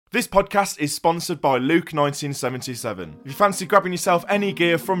This podcast is sponsored by Luke 1977. If you fancy grabbing yourself any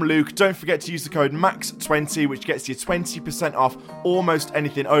gear from Luke, don't forget to use the code MAX20, which gets you 20% off almost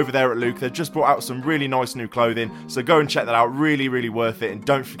anything over there at Luke. They've just brought out some really nice new clothing, so go and check that out. Really, really worth it. And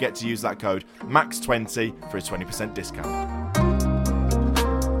don't forget to use that code MAX20 for a 20% discount.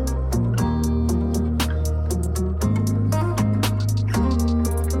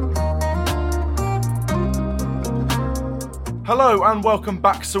 Hello and welcome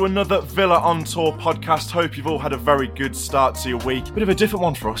back to another Villa on Tour podcast. Hope you've all had a very good start to your week. Bit of a different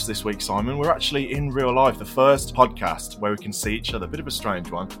one for us this week, Simon. We're actually in real life, the first podcast where we can see each other. Bit of a strange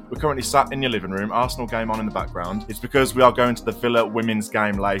one. We're currently sat in your living room, Arsenal game on in the background. It's because we are going to the Villa women's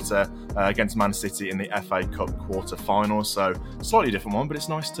game later against Man City in the FA Cup quarter-final. So, slightly different one, but it's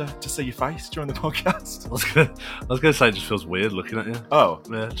nice to see your face during the podcast. I was going to say it just feels weird looking at you. Oh.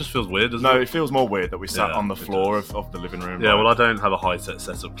 Yeah, it just feels weird, doesn't it? No, it feels more weird that we sat on the floor of the living room. Yeah, well, I don't have a high-tech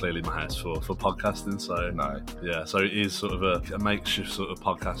setup clearly in my house for podcasting, so no. Yeah, so it is sort of a makeshift sort of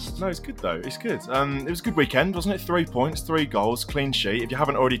podcast. No, it's good though. It's good. It was a good weekend, wasn't it? 3 points, 3 goals, clean sheet. If you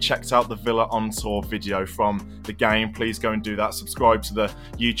haven't already checked out the Villa on Tour video from the game, please go and do that. Subscribe to the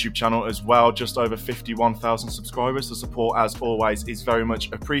YouTube channel as well. Just over 51,000 subscribers. The support, as always, is very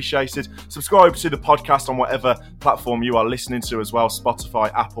much appreciated. Subscribe to the podcast on whatever platform you are listening to as well.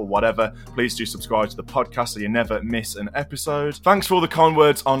 Spotify, Apple, whatever. Please do subscribe to the podcast so you never miss an episode. Thanks for all the kind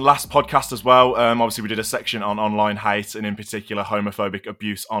words on last podcast as well. Obviously, we did a section on online hate and in particular homophobic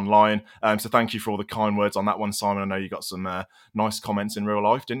abuse online. So thank you for all the kind words on that one, Simon. I know you got some nice comments in real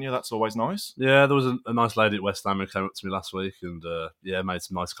life, didn't you? That's always nice. Yeah, there was a nice lady at West Ham who came up to me last week and made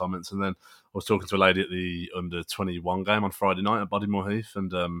some nice comments. And then I was talking to a lady at the under-21 game on Friday night at Bodymoor Heath,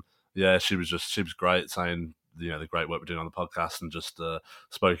 and she was great, saying the great work we're doing on the podcast and just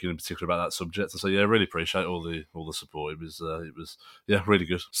spoken in particular about that subject. And so I really appreciate all the support. It was really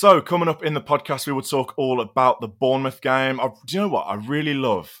good. So coming up in the podcast, we will talk all about the Bournemouth game. Do you know what? I really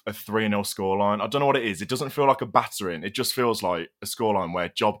love a 3-0 scoreline. I don't know what it is. It doesn't feel like a battering. It just feels like a scoreline where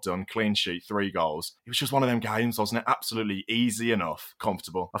job done, clean sheet, 3 goals. It was just one of them games, wasn't it? Absolutely easy enough,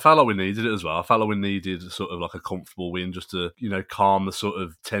 comfortable. I felt like we needed it as well. I felt like we needed sort of like a comfortable win just to, calm the sort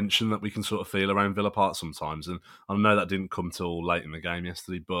of tension that we can sort of feel around Villa Park sometimes. And I know that didn't come till late in the game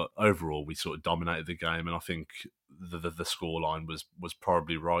yesterday, but overall we sort of dominated the game, and I think the scoreline was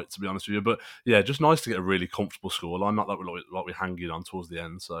probably right, to be honest with you. But yeah, just nice to get a really comfortable scoreline, not that we're hanging on towards the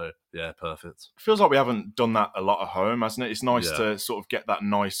end. So yeah, perfect. It feels like we haven't done that a lot at home, hasn't it? It's nice to sort of get that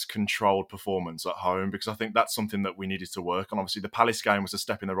nice controlled performance at home, because I think that's something that we needed to work on. Obviously, the Palace game was a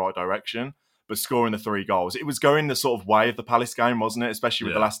step in the right direction, but scoring the 3 goals, it was going the sort of way of the Palace game, wasn't it? Especially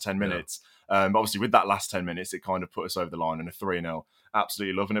with the last 10 minutes. But obviously, with that last 10 minutes, it kind of put us over the line, and a 3-0.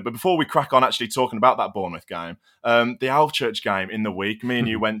 Absolutely loving it. But before we crack on actually talking about that Bournemouth game, the Alvechurch game in the week, me and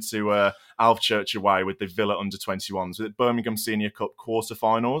you went to Alvechurch away with the Villa under-21s with Birmingham Senior Cup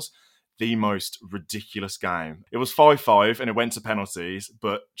quarter-finals. The most ridiculous game. It was 5-5 and it went to penalties,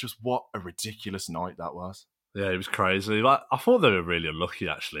 but just what a ridiculous night that was. Yeah, it was crazy. I thought they were really unlucky,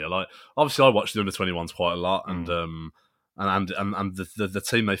 actually. Obviously, I watched the under-21s quite a lot, and the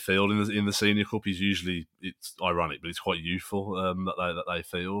team they field in the Senior Cup is usually, it's ironic, but it's quite youthful that they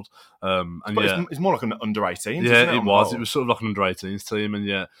field. It's more like an under-18s. Yeah, it was. It was sort of like an under-18s team, and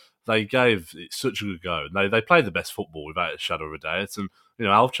yeah, they gave it such a good go. They played the best football without a shadow of a doubt, and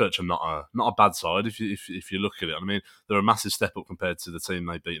Alvechurch are not a bad side if you look at it. I mean, they're a massive step up compared to the team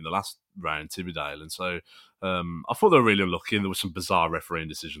they beat in the last round, Tibbydale, and so I thought they were really unlucky, and there were some bizarre refereeing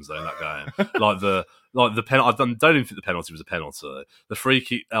decisions there in that game. like the penalty. I don't even think the penalty was a penalty. The free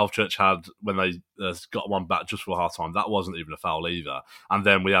kick Alvechurch had when they got one back just for half time, that wasn't even a foul either. And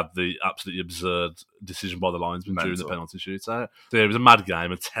then we had the absolutely absurd decision by the linesman during the penalty shootout. So yeah, it was a mad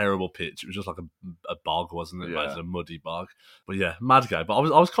game, a terrible pitch. It was just like a bog, wasn't it? Yeah. It was a muddy bog. But yeah, mad game. But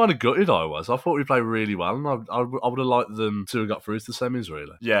I was kind of gutted. I thought we played really well, and I would have liked them to have got through to the semis,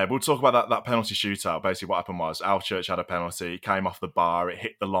 really. Yeah, we'll talk about that penalty shootout. Basically, what happened was Alvechurch had a penalty, came off the bar, it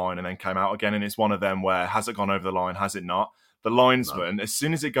hit the line, and then came out again. And it's one of them where, has it gone over the line? Has it not? The linesman, as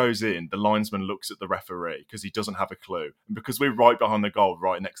soon as it goes in, the linesman looks at the referee because he doesn't have a clue. And because we're right behind the goal,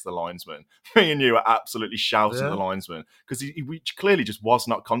 right next to the linesman, me and you are absolutely shouting at the linesman because he clearly just was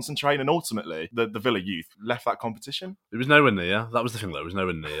not concentrating. And ultimately, the Villa youth left that competition. It was nowhere near. That was the thing, though. It was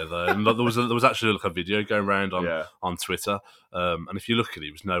nowhere near. Though. And there was actually like a video going around on Twitter. And if you look at it,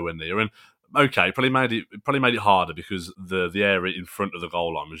 it was nowhere near. And okay, probably made it harder because the area in front of the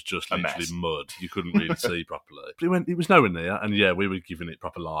goal line was just literally mud. You couldn't really see properly. But it was nowhere near, and yeah, we were giving it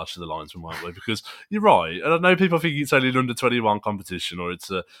proper large to the linesman, weren't we? Because you're right, and I know people think it's only an under-21 competition, or it's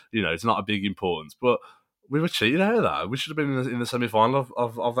it's not a big importance, but we were cheated out of that. We should have been in the semi-final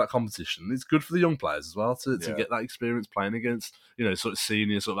of that competition. It's good for the young players as well to get that experience playing against, sort of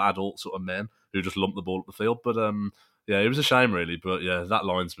senior, sort of adult sort of men who just lump the ball up the field. But it was a shame really. But yeah, that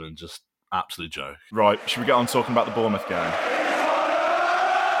linesman just absolute joke. Right, should we get on talking about the Bournemouth game?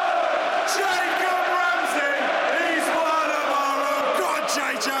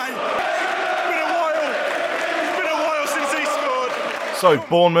 So,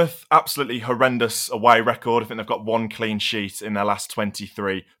 Bournemouth, absolutely horrendous away record. I think they've got one clean sheet in their last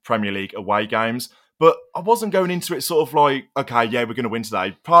 23 Premier League away games. But I wasn't going into it sort of like, okay, yeah, we're going to win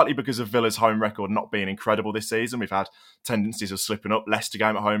today. Partly because of Villa's home record not being incredible this season. We've had tendencies of slipping up. Leicester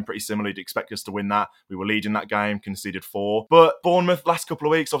game at home, pretty similar. You'd expect us to win that. We were leading that game, conceded 4. But Bournemouth, last couple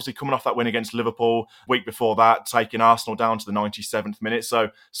of weeks, obviously coming off that win against Liverpool. Week before that, taking Arsenal down to the 97th minute. So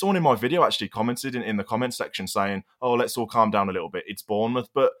someone in my video actually commented in the comment section saying, oh, let's all calm down a little bit. It's Bournemouth.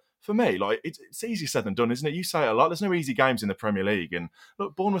 But for me, like it's easier said than done, isn't it? You say it a lot. There's no easy games in the Premier League. And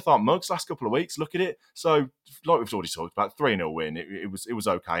look, Bournemouth aren't mugs last couple of weeks. Look at it. So, like we've already talked about, 3-0 win. It was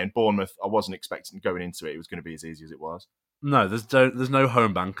okay. And Bournemouth, I wasn't expecting going into it was going to be as easy as it was. No, there's no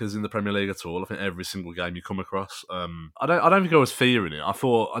home bankers in the Premier League at all. I think every single game you come across. I don't think I was fearing it.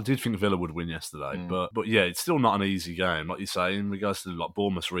 I did think Villa would win yesterday, but yeah, it's still not an easy game. Like you say, in regards to like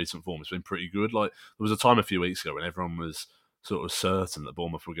Bournemouth's recent form, it's been pretty good. Like there was a time a few weeks ago when everyone was sort of certain that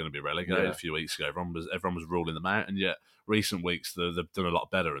Bournemouth were going to be relegated. A few weeks ago, everyone was ruling them out, and yet recent weeks they've done a lot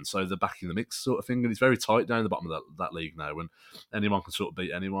better, and so they're back in the mix, sort of thing. And it's very tight down the bottom of that league now, and anyone can sort of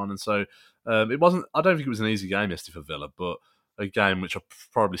beat anyone. And so it wasn't. I don't think it was an easy game yesterday for Villa, but a game which I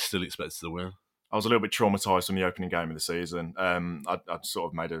probably still expected to win. I was a little bit traumatised from the opening game of the season. I'd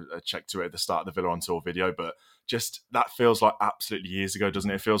sort of made a check to it at the start of the Villa on Tour video, but just that feels like absolutely years ago,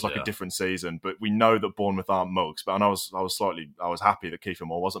 doesn't it? It feels like a different season, but we know that Bournemouth aren't mugs. But I was happy that Kiefer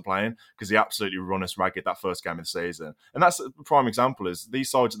Moore wasn't playing because he absolutely run us ragged that first game of the season. And that's a prime example is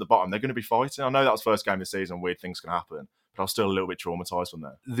these sides at the bottom, they're going to be fighting. I know that was first game of the season, weird things can happen. But I was still a little bit traumatised from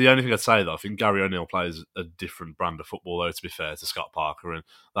that. The only thing I'd say, though, I think Gary O'Neill plays a different brand of football, though, to be fair to Scott Parker. And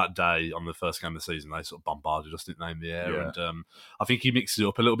that day, on the first game of the season, they sort of bombarded us, didn't they, in the air. Yeah. And I think he mixed it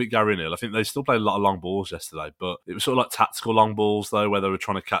up a little bit, Gary O'Neill. I think they still played a lot of long balls yesterday, but it was sort of like tactical long balls, though, where they were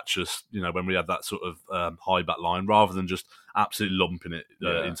trying to catch us, when we had that sort of high back line, rather than just absolutely lumping it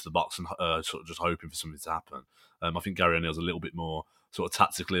into the box and sort of just hoping for something to happen. I think Gary O'Neill's a little bit more sort of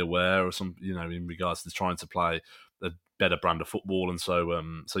tactically aware or some, in regards to trying to play a better brand of football. And so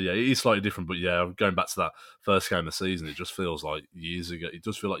yeah, it is slightly different. But yeah, going back to that first game of the season, it just feels like years ago. It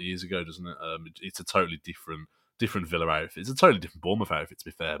does feel like years ago, doesn't it? It's a totally different Villa outfit. It's a totally different Bournemouth outfit, to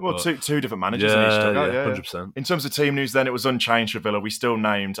be fair. Well, two different managers in each dugout, 100%. In terms of team news then, it was unchanged for Villa. We still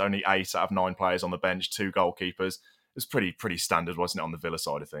named only 8 out of 9 players on the bench, 2 goalkeepers. It was pretty standard, wasn't it, on the Villa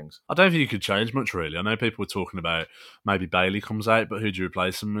side of things? I don't think you could change much, really. I know people were talking about maybe Bailey comes out, but who do you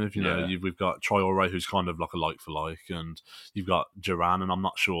replace him with? We've got Traore, who's kind of like a like-for-like, and you've got Duran, and I'm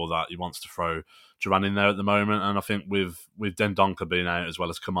not sure that he wants to throw Duran in there at the moment. And I think with Dendoncker being out as well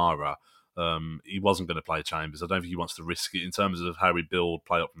as Kamara, he wasn't going to play Chambers. I don't think he wants to risk it in terms of how we build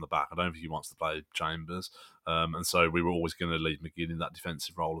play up from the back. I don't think he wants to play Chambers. And so we were always going to leave McGinn in that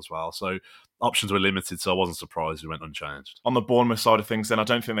defensive role as well. So options were limited, so I wasn't surprised we went unchanged. On the Bournemouth side of things then, I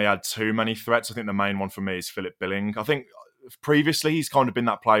don't think they had too many threats. I think the main one for me is Philip Billing. I think previously he's kind of been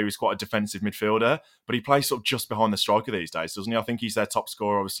that player who's quite a defensive midfielder, but he plays sort of just behind the striker these days, doesn't he? I think he's their top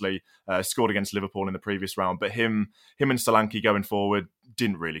scorer, obviously, scored against Liverpool in the previous round, but him and Solanke going forward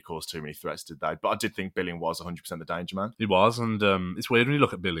didn't really cause too many threats, did they? But I did think Billing was 100% the danger man. He was, and it's weird when you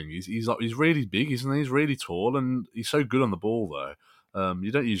look at Billing. He's really big, isn't he? He's really tall, and he's so good on the ball, though.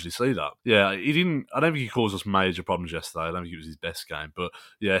 You don't usually see that. Yeah, I don't think he caused us major problems yesterday. I don't think it was his best game, but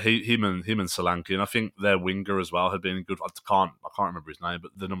yeah, him and Solanke, and I think their winger as well had been good. I can't remember his name,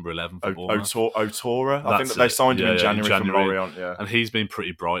 but the number 11 for Bournemouth. Otora. I think that they signed him in January from Lorient. Yeah, and he's been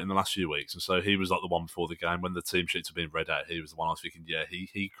pretty bright in the last few weeks, and so he was like the one before the game when the team sheets had been read out. He was the one I was thinking, yeah,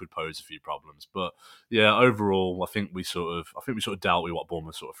 he could pose a few problems, but yeah, overall, I think we sort of dealt with what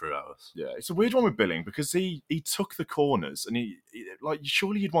Bournemouth sort of threw at us. Yeah, it's a weird one with Billing because he took the corners and he like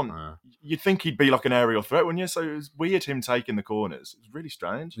surely you'd think he'd be like an aerial threat, wouldn't you? So it was weird him taking the corners. It was really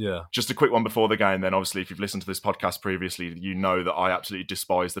strange. Yeah. Just a quick one before the game then. Obviously, if you've listened to this podcast previously, you know that I absolutely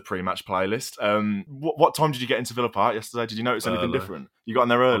despise the pre-match playlist. What time did you get into Villa Park yesterday? Did you notice anything different? You got in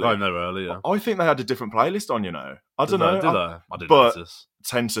there early? I got in there early, yeah. I think they had a different playlist on, I don't know. Did they? I didn't but notice.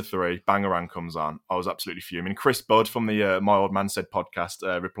 10 to 3, Bangarang comes on. I was absolutely fuming. Chris Budd from the My Old Man Said podcast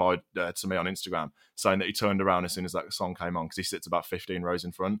replied to me on Instagram saying that he turned around as soon as that song came on because he sits about 15 rows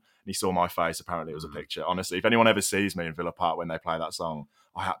in front and he saw my face. Apparently it was a picture. Honestly, if anyone ever sees me in Villa Park when they play that song,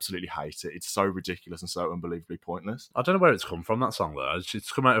 I absolutely hate it. It's so ridiculous and so unbelievably pointless. I don't know where it's come from, that song, though. It's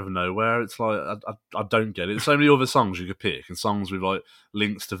come out of nowhere. It's like, I don't get it. There's so many other songs you could pick, and songs with, like,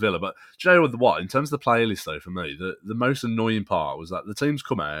 links to Villa. But do you know what? In terms of the playlist, though, for me, the most annoying part was that the teams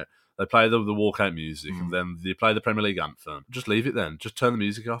come out, they play the walkout music, and then they play the Premier League anthem. Just leave it then. Just turn the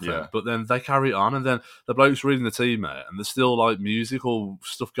music off then. But then they carry it on, and then the bloke's reading the team out, and there's still, like, musical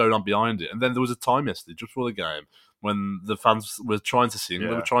stuff going on behind it. And then there was a time yesterday, just before the game, when the fans were trying to sing. They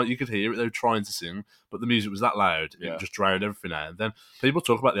were trying, you could hear it, they were trying to sing, but the music was that loud, it just drowned everything out. And then people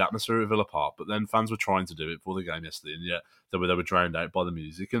talk about the atmosphere at Villa Park, but then fans were trying to do it before the game yesterday, and yet they were drowned out by the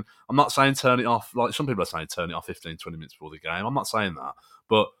music. And I'm not saying turn it off, like some people are saying turn it off 15, 20 minutes before the game. I'm not saying that,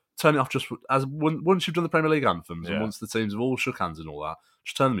 but turn it off just as once you've done the Premier League anthems and once the teams have all shook hands and all that,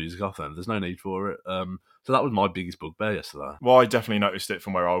 just turn the music off then. There's no need for it. So that was my biggest bugbear yesterday. Well, I definitely noticed it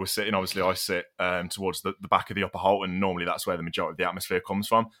from where I was sitting. Obviously, I sit towards the back of the upper halt, and normally that's where the majority of the atmosphere comes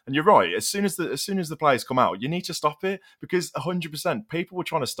from. And you're right. As soon as the players come out, you need to stop it, because 100% people were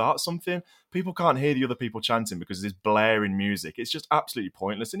trying to start something. People can't hear the other people chanting because there's blaring music. It's just absolutely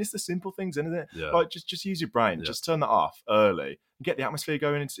pointless. And it's the simple things, isn't it? Yeah. Like just use your brain. Just turn that off early. Get the atmosphere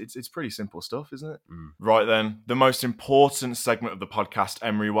going. It's pretty simple stuff, isn't it? Right then, the most important segment of the podcast,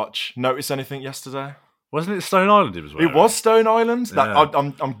 Emery Watch. Notice anything yesterday? Wasn't it Stone Island he was wearing? It was Stone Island? Yeah.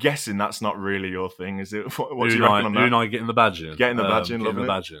 I'm guessing that's not really your thing, is it? What do you reckon on that? Unai getting the badge in. Getting the badge in, loving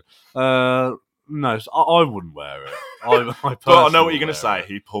it. No, I wouldn't wear it. I but I know what you're going to say.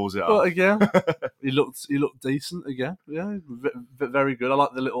 He pulls it up. But again, he looked decent again. Yeah, very good. I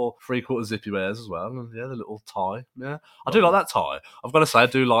like the little 3/4 zip he wears as well. And the little tie. Yeah, I do like that tie. I've got to say, I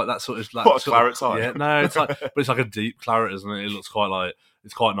do like that sort of. What, a claret tie? Yeah, no, it's like, but it's like a deep claret, isn't it? It looks quite like.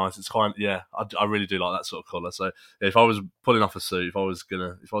 It's quite nice. It's quite, I really do like that sort of colour. So if I was pulling off a suit, if I was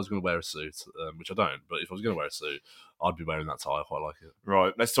gonna wear a suit, which I don't, but if I was gonna wear a suit, I'd be wearing that tie. I quite like it.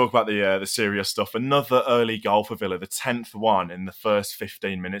 Right, let's talk about the serious stuff. Another early goal for Villa, the 10th one in the first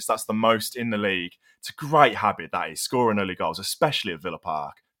 15 minutes. That's the most in the league. It's a great habit, that is, scoring early goals, especially at Villa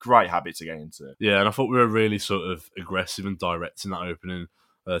Park. Great habit to get into. Yeah, and I thought we were really sort of aggressive and direct in that opening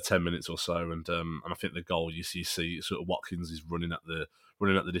 10 minutes or so, and I think the goal you see sort of Watkins is running at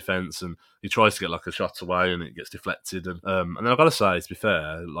the defence, and he tries to get like a shot away, and it gets deflected, and then I've got to say, to be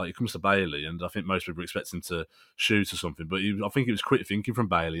fair, like it comes to Bailey, and I think most people expect him to shoot or something, but I think it was quick thinking from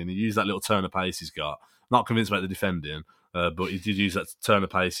Bailey, and he used that little turn of pace he's got. Not convinced about the defending, but he did use that turn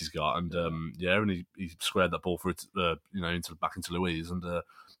of pace he's got, and and he squared that ball for it, back into Louise, and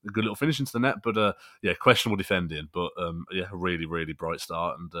a good little finish into the net, but questionable defending, but really, really bright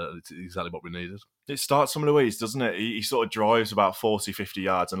start, and it's exactly what we needed. It starts from Louise, doesn't it? He sort of drives about 40, 50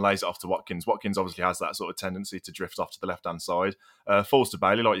 yards and lays it off to Watkins. Watkins obviously has that sort of tendency to drift off to the left-hand side. Falls to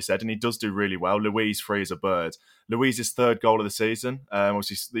Bailey, like you said, and he does do really well. Louise free as a bird. Louise's third goal of the season.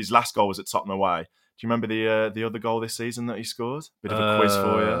 Obviously, his last goal was at Tottenham away. Do you remember the other goal this season that he scored? Bit of a quiz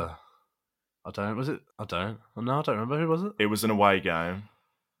for you. I don't. Was it? I don't. No, I don't remember. Who was it? It was an away game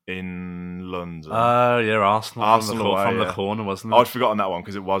in London. Oh, yeah, Arsenal from the corner, wasn't it? I'd forgotten that one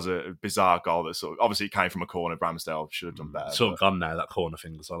because it was a bizarre goal that sort of, obviously it came from a corner. Ramsdale should have done better. It's sort of gone now, that corner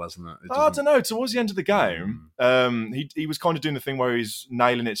thing as well, hasn't it? I don't know. Towards the end of the game, he was kind of doing the thing where he's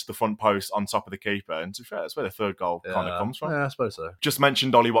nailing it to the front post on top of the keeper, and to be fair, that's where the third goal kind of comes from. Yeah, I suppose so. Just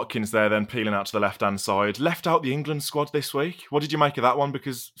mentioned Ollie Watkins there, then peeling out to the left-hand side. Left out the England squad this week. What did you make of that one?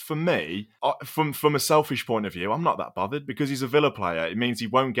 Because for me, from a selfish point of view, I'm not that bothered because he's a Villa player. It means he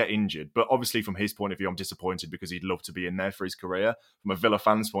won't get injured, but obviously, from his point of view, I'm disappointed because he'd love to be in there for his career. From a Villa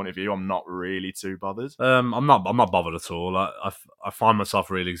fan's point of view, I'm not really too bothered. I'm not bothered at all. I find myself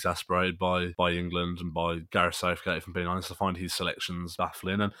really exasperated by England and by Gareth Southgate, if I'm being honest. I find his selections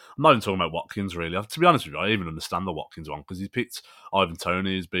baffling. And I'm not even talking about Watkins, really. To be honest with you, I even understand the Watkins one because he picked Ivan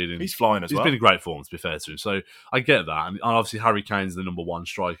Toney. He's flying as well. He's been in great form, to be fair to him. So I get that. And obviously, Harry Kane's the number one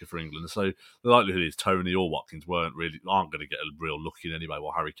striker for England. So the likelihood is Toney or Watkins aren't going to get a real look in anyway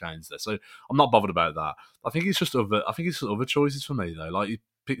while Harry Kane's there. So I'm not bothered about that. I think it's just other choices for me though. Like he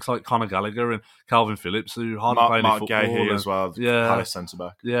picks like Conor Gallagher and Calvin Phillips, who hardly play any football. Mark Gahey as well, Palace centre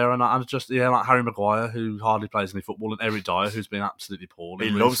back. Yeah, and like Harry Maguire, who hardly plays any football, and Eric Dyer, who's been absolutely poor. He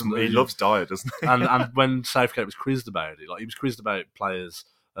loves Dyer, doesn't he? and when Southgate was quizzed about it, like he was quizzed about players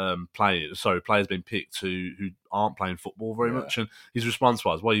being picked who aren't playing football very much, and his response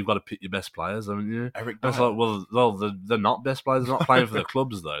was, "Well, you've got to pick your best players, haven't you?" Eric Dyer. It's like, well, they're not best players. They're not playing for the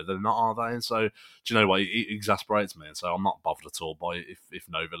clubs though. They're not, are they? And so, do you know what? It exasperates me, and so I'm not bothered at all by it if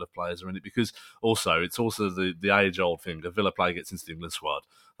no Villa players are in it, because it's also the age old thing. A Villa player gets into the England squad,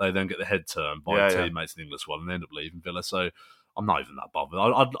 they then get the head turned by teammates in the England squad, and they end up leaving Villa. So I'm not even that bothered.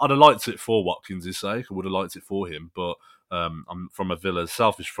 I'd have liked it for Watkins' sake. I would have liked it for him, but from a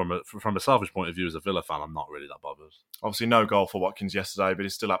selfish point of view as a Villa fan, I'm not really that bothered. Obviously, no goal for Watkins yesterday, but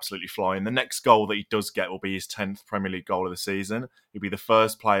he's still absolutely flying. The next goal that he does get will be his 10th Premier League goal of the season. He'll be the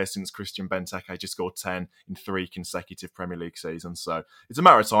first player since Christian Benteke to score 10 in 3 consecutive Premier League seasons. So it's a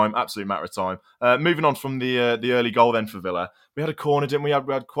matter of time, absolute matter of time. Moving on from the early goal then for Villa, we had a corner, didn't we?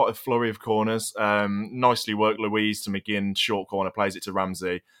 We had quite a flurry of corners. Nicely worked Louise to McGinn, short corner, plays it to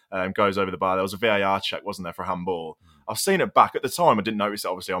Ramsey, goes over the bar. There was a VAR check, wasn't there, for a handball? I've seen it back. At the time, I didn't notice it,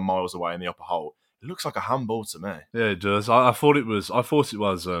 obviously, I'm miles away in the upper hole. It looks like a handball to me. Yeah, it does. I thought it was.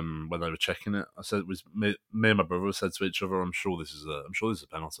 When they were checking it. I said it was me and my brother said to each other, "I'm sure this is a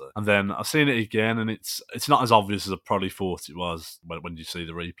penalty." And then I've seen it again, and it's not as obvious as I probably thought it was when you see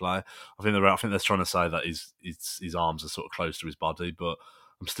the replay. I think they're trying to say that his arms are sort of close to his body, but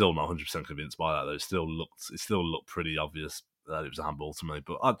I'm still not 100% convinced by that. Though it still looked pretty obvious that it was a handball to me.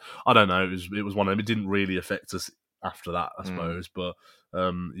 But I don't know. It was one of them. It didn't really affect us after that, I suppose. But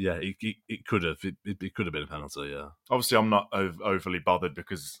it could have. It could have been a penalty, yeah. Obviously, I'm not overly bothered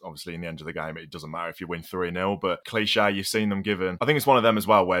because, obviously, in the end of the game, it doesn't matter if you win 3-0. But cliche, you've seen them given. I think it's one of them as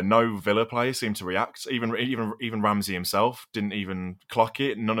well where no Villa players seem to react. Even Ramsey himself didn't even clock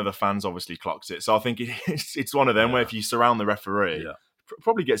it. None of the fans obviously clocked it. So I think it's one of them where if you surround the referee... Yeah.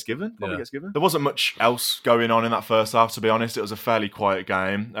 Probably gets given. There wasn't much else going on in that first half, to be honest. It was a fairly quiet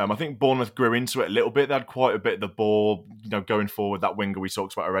game. I think Bournemouth grew into it a little bit. They had quite a bit of the ball, going forward. That winger we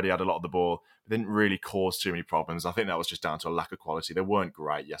talked about already had a lot of the ball. They didn't really cause too many problems. I think that was just down to a lack of quality. They weren't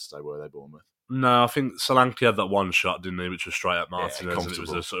great yesterday, were they, Bournemouth? No, I think Solanke had that one shot, didn't he, which was straight at Martinez, and it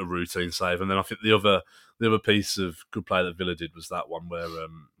was a sort of routine save. And then I think the other piece of good play that Villa did was that one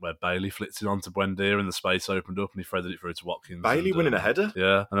where Bailey flicked it onto Buendia and the space opened up and he threaded it through to Watkins. Bailey winning a header?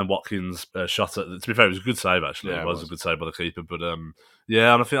 Yeah, and then Watkins shot it. To be fair, it was a good save actually. Yeah, it was a good save by the keeper. But and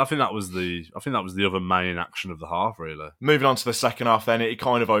I think that was the other main action of the half, really. Moving on to the second half, then it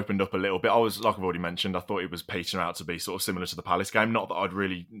kind of opened up a little bit. Like I've already mentioned, I thought it was petering out to be sort of similar to the Palace game. Not that I'd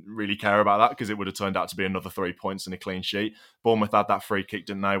really care about that because it would have turned out to be another 3 points and a clean sheet. Bournemouth had that free kick,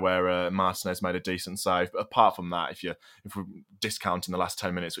 didn't they, where Martinez made a decent save. But apart from that, if we're discounting the last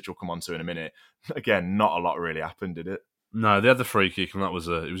 10 minutes, which we'll come on to in a minute, again, not a lot really happened, did it? No, they had the free kick, and it was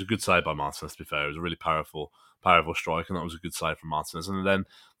a good save by Martinez, to be fair. It was a really powerful strike, and that was a good save from Martinez. And then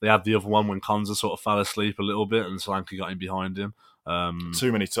they had the other one when Konza sort of fell asleep a little bit, and Solanke got in behind him.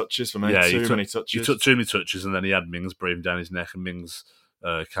 Too many touches for me. Yeah, many touches. He took too many touches, and then he had Mings breathing down his neck, and Mings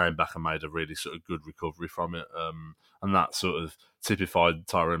came back and made a really sort of good recovery from it. And that sort of typified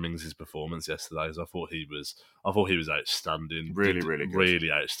Tyrone Mings' performance yesterday. As I thought he was outstanding. Really good.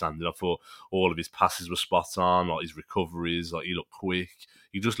 Really outstanding. I thought all of his passes were spot on, like his recoveries, like he looked quick.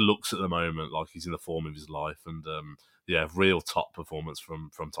 He just looks at the moment like he's in the form of his life. And real top performance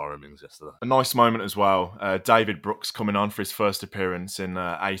from Tyrone Mings yesterday. A nice moment as well. David Brooks coming on for his first appearance in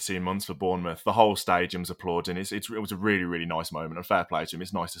 18 months for Bournemouth. The whole stadium's applauding. It was a really, really nice moment. And fair play to him.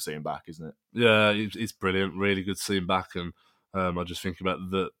 It's nice to see him back, isn't it? Yeah, it's brilliant. Really good to see him back. And I just think about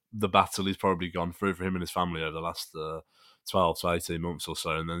the battle he's probably gone through for him and his family over the last 12 to 18 months or so.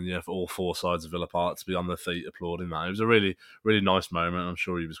 And then, for all four sides of Villa Park to be on their feet applauding that. It was a really, really nice moment. I'm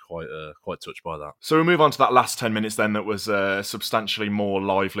sure he was quite touched by that. So we'll move on to that last 10 minutes then that was substantially more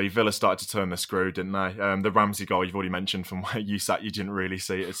lively. Villa started to turn the screw, didn't they? The Ramsey goal you've already mentioned from where you sat, you didn't really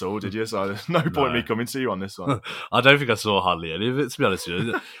see it at all, did you? So there's no point me coming to you on this one. I don't think I saw hardly any of it, to be honest with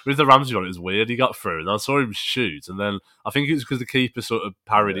you. With the Ramsey one, it was weird. He got through and I saw him shoot, and then I think it was because the keeper sort of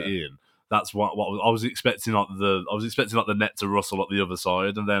parried it in. That's what I was expecting. I was expecting the net to rustle at the other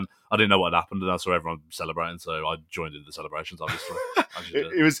side, and then I didn't know what had happened, and I saw everyone celebrating, so I joined in the celebrations. Obviously,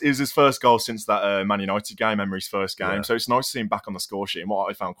 it was his first goal since that Man United game, Emery's first game. Yeah. So it's nice to see him back on the score sheet. And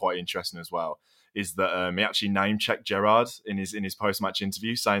what I found quite interesting as well is that he actually name checked Gerrard in his post match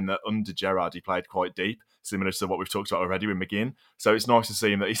interview, saying that under Gerrard he played quite deep, similar to what we've talked about already with McGinn. So it's nice to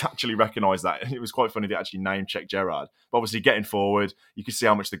see him that he's actually recognised that. It was quite funny to actually name check Gerrard. But obviously getting forward, you could see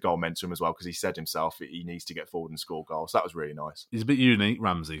how much the goal meant to him as well, because he said himself he needs to get forward and score goals. So that was really nice. He's a bit unique,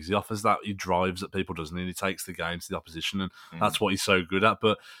 Ramsey, because he offers that, he drives at people, doesn't he? And he takes the game to the opposition, and that's what he's so good at.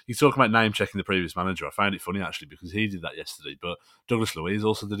 But you talk about name checking the previous manager. I found it funny actually, because he did that yesterday, but Douglas Luiz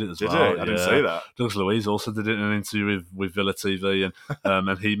also did it as well. Did he? I didn't see that. Douglas Luiz also did it in an interview with Villa TV,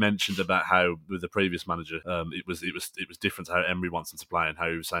 and he mentioned about how with the previous manager, it was different to how Emery wants him to play, and how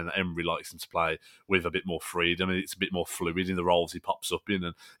he was saying that Emery likes him to play with a bit more freedom. I mean, it's a bit more fluid in the roles he pops up in,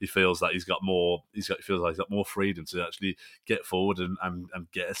 and he feels that he's got more freedom to actually get forward and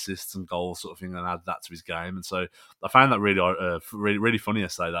get assists and goals sort of thing, and add that to his game. And so I found that really funny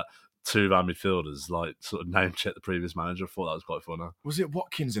yesterday, that two of our midfielders like sort of name check the previous manager. I thought that was quite funny. Was it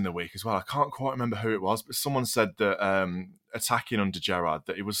Watkins in the week as well? I can't quite remember who it was, but someone said that attacking under Gerrard,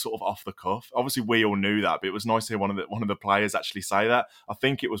 that it was sort of off the cuff. Obviously, we all knew that, but it was nice to hear one of the players actually say that. I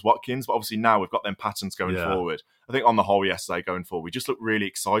think it was Watkins, but obviously now we've got them patterns going forward. I think on the whole yesterday going forward, we just looked really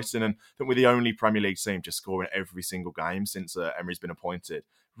exciting, and I think we're the only Premier League team just scoring every single game since Emery's been appointed.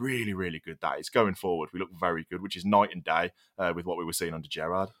 Really, really good that is. Going forward, we look very good, which is night and day with what we were seeing under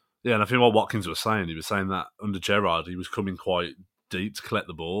Gerrard. Yeah, and I think what Watkins was saying, he was saying that under Gerrard, he was coming quite deep to collect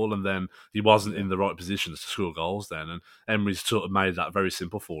the ball, and then he wasn't in the right positions to score goals then. And Emery's sort of made that very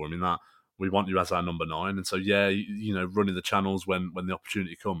simple for him in that we want you as our number 9. And so, running the channels when the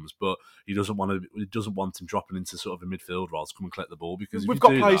opportunity comes, but he doesn't want him dropping into sort of a midfield role to come and collect the ball, because we've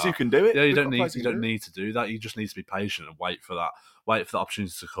got players who can do it. Yeah, you don't need to do that. You just need to be patient and wait for the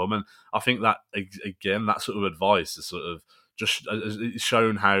opportunity to come. And I think that again, that sort of advice is sort of just it's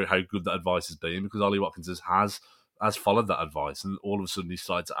shown how good that advice has been, because Ollie Watkins has followed that advice, and all of a sudden he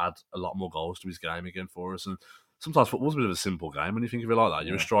started to add a lot more goals to his game again for us. And sometimes football's a bit of a simple game when you think of it like that.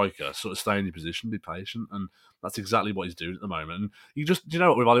 You're a striker, sort of stay in your position, be patient, and that's exactly what he's doing at the moment. And you know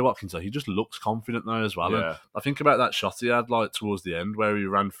what, with Ollie Watkins, he just looks confident now as well. Yeah. And I think about that shot he had like towards the end where he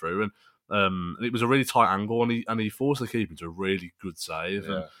ran through, and it was a really tight angle, and he forced the keeper into a really good save.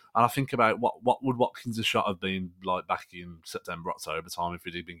 Yeah. And I think about what would Watkins' shot have been like back in September, October time if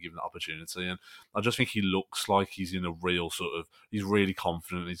he'd been given the opportunity. And I just think he looks like he's in a real he's really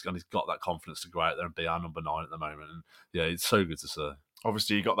confident. He's got that confidence to go out there and be our number 9 at the moment. And yeah, it's so good to see.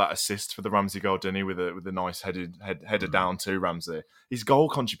 Obviously, he got that assist for the Ramsey goal, didn't he, with a nice header down to Ramsey. His goal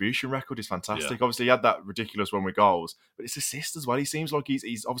contribution record is fantastic. Yeah. Obviously, he had that ridiculous one with goals, but it's assist as well. He seems like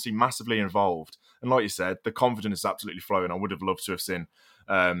he's obviously massively involved. And like you said, the confidence is absolutely flowing. I would have loved to have seen,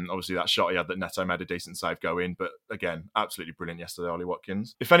 obviously, that shot he had that Neto made a decent save go in. But again, absolutely brilliant yesterday, Ollie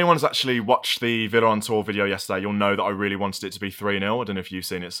Watkins. If anyone's actually watched the Villa on Tour video yesterday, you'll know that I really wanted it to be 3-0. I don't know if you've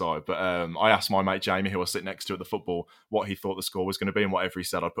seen it, Si, but I asked my mate Jamie, who I sit next to at the football, what he thought the score was going to be, and whatever he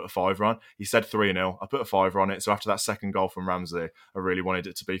said, I'd put a 5 on. He said 3-0. I put a 5 on it. So after that second goal from Ramsey, I really wanted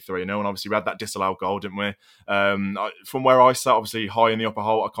it to be 3-0. And obviously, we had that disallowed goal, didn't we? From where I sat, obviously high in the upper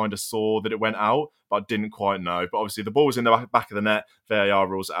hole, I kind of saw that it went out, but I didn't quite know. But obviously, the ball was in the back of the net. VAR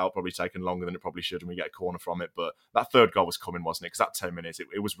rules it out, probably taken longer than it probably should, and we get a corner from it. But that third goal was coming, wasn't it? Because that 10 minutes,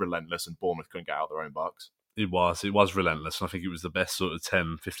 it was relentless, and Bournemouth couldn't get out of their own box. It was relentless, and I think it was the best sort of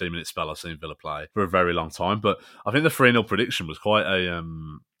 10, 15-minute spell I've seen Villa play for a very long time. But I think the 3-0 prediction was quite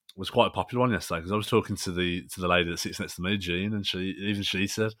a popular one yesterday, because I was talking to the lady that sits next to me, Jean, and she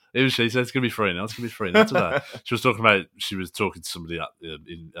said it's going to be 3-0. It's going to be 3-0 today. She was talking to somebody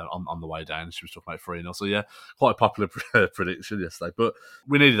on the way down, and she was talking about 3-0. So yeah, quite a popular prediction yesterday. But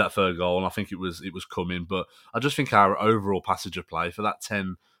we needed that third goal, and I think it was coming. But I just think our overall passage of play for that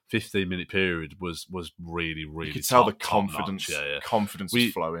 10-15-minute period was really, really. You could tell the confidence. Confidence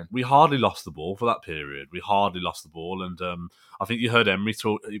was flowing. We hardly lost the ball for that period. And I think you heard Emery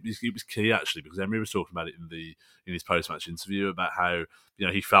talk. It was key actually, because Emery was talking about it in his post-match interview about how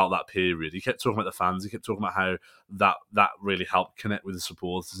he felt that period. He kept talking about the fans. He kept talking about how that really helped connect with the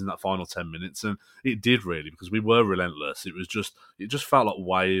supporters in that final 10 minutes, and it did really, because we were relentless. It just felt like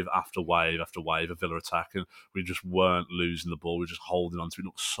wave after wave after wave of Villa attack, and we just weren't losing the ball. We were just holding on to it. It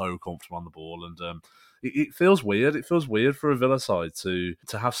looked so comfortable on the ball, and it feels weird. It feels weird for a Villa side to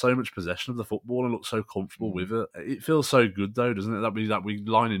have so much possession of the football and look so comfortable with it. It feels so good though, doesn't it? That we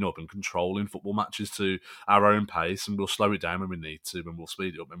lining up and controlling football matches to our own pace, and we'll slow it down when we need to, and we'll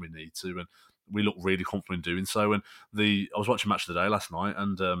speed it up when we need to, and we look really confident in doing so. And I was watching Match of the Day last night,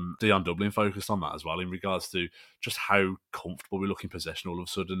 and Dion Dublin focused on that as well in regards to just how comfortable we look in possession all of a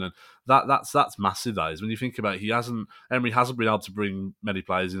sudden, and that's massive. That is, when you think about it, Emery hasn't been able to bring many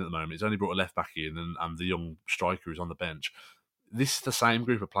players in at the moment. He's only brought a left back in, and the young striker who's on the bench. This is the same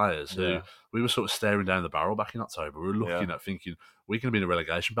group of players who we were sort of staring down the barrel back in October. We were looking at thinking, we're going to be in a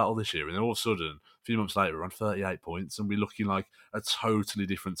relegation battle this year. And then all of a sudden, a few months later, we're on 38 points, and we're looking like a totally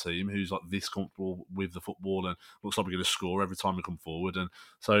different team who's like this comfortable with the football and looks like we're going to score every time we come forward. And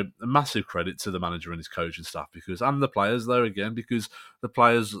so a massive credit to the manager and his coaching staff, and the players though, again, because the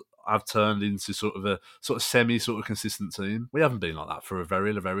players have turned into sort of semi consistent team. We haven't been like that for a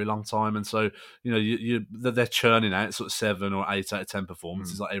very, very long time, and so they're churning out sort of 7 or 8 out of 10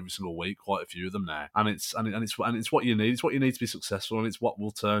 performances like every single week, quite a few of them now, and it's what you need. It's what you need to be successful, and it's what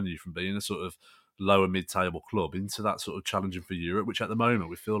will turn you from being a sort of lower mid-table club into that sort of challenging for Europe, which at the moment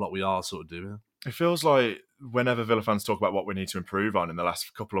we feel like we are sort of doing. It feels like whenever Villa fans talk about what we need to improve on in the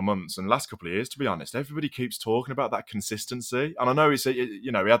last couple of months and last couple of years, to be honest, everybody keeps talking about that consistency. And I know we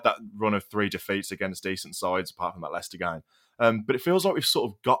had that run of 3 defeats against decent sides, apart from that Leicester game. But it feels like we've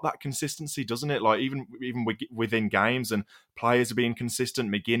sort of got that consistency, doesn't it? Like even within games, and players are being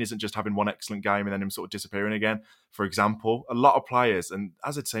consistent. McGinn isn't just having one excellent game and then him sort of disappearing again. For example, a lot of players, and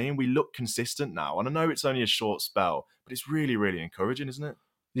as a team, we look consistent now. And I know it's only a short spell, but it's really, really encouraging, isn't it?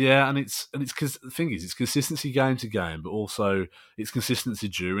 Yeah, and it's because the thing is, it's consistency game to game, but also it's consistency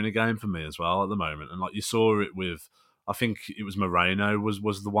during a game for me as well at the moment. And like you saw it with, I think it was Moreno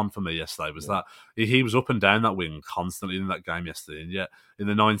was the one for me yesterday. Was that he was up and down that wing constantly in that game yesterday, and yet in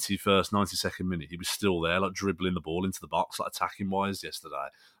the 91st, 92nd minute, he was still there, like dribbling the ball into the box, like attacking wise yesterday.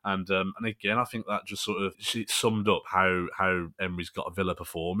 And again, I think that just sort of summed up how Emery's got Villa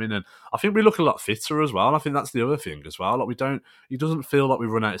performing, and I think we look a lot fitter as well. And I think that's the other thing as well. Like we don't. He doesn't feel like we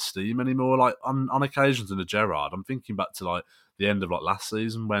run out of steam anymore. Like on occasions in the Gerrard, I'm thinking back to like the end of like last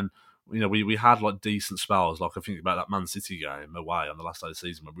season when we had like decent spells. Like I think about that Man City game away on the last day of the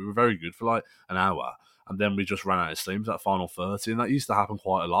season when we were very good for like an hour, and then we just ran out of steam for that final 30, and that used to happen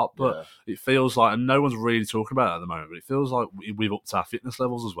quite a lot. But it feels like, and no one's really talking about it at the moment, but it feels like we've upped our fitness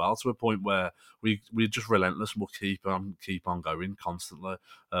levels as well to a point where we're just relentless and we'll keep on going constantly.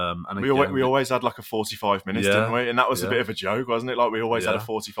 And we always had like a 45 minutes, didn't we? And that was a bit of a joke, wasn't it? Like we always had a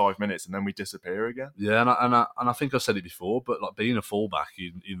 45 minutes and then we disappear again. Yeah, and I think I said it before, but like being a fullback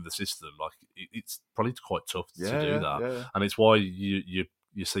in the system, like it's probably quite tough to do that, and it's why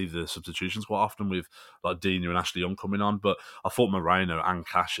you see the substitutions quite often with like Dina and Ashley Young coming on. But I thought Moreno and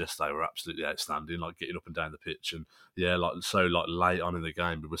Cash yesterday were absolutely outstanding, like getting up and down the pitch, and like late on in the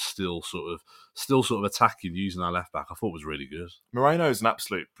game, we were still sort of attacking using our left back. I thought was really good. Moreno's an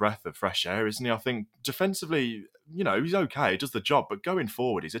absolute breath of fresh air, isn't he? I think defensively, he's okay, he does the job, but going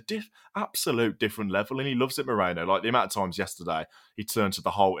forward, he's a absolute different level, and he loves it, Moreno. Like the amount of times yesterday he turned to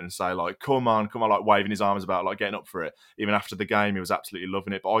the Holt and say like, come on, like waving his arms about, like getting up for it. Even after the game, he was absolutely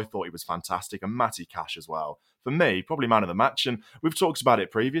loving it, but I thought he was fantastic. And Matty Cash as well. For me, probably man of the match. And we've talked about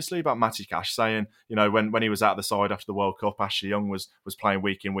it previously about Matty Cash saying, when he was out of the side after the World Cup, Ashley Young was playing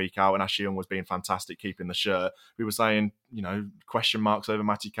week in, week out, and Ashley Young was being fantastic, keeping the shirt. We were saying, question marks over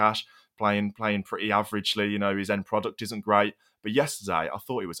Matty Cash, playing pretty averagely. His end product isn't great. But yesterday, I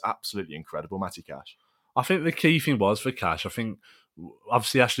thought he was absolutely incredible, Matty Cash. I think the key thing was for Cash, I think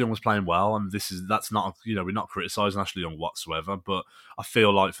obviously Ashley Young was playing well, and that's not, we're not criticising Ashley Young whatsoever, but I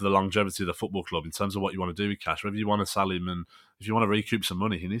feel like for the longevity of the football club, in terms of what you want to do with Cash, whether you want to sell him and if you want to recoup some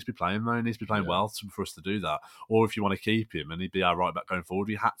money, he needs to be playing though. He needs to be playing well for us to do that. Or if you want to keep him and he'd be our right back going forward,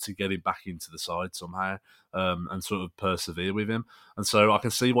 we had to get him back into the side somehow and sort of persevere with him. And so I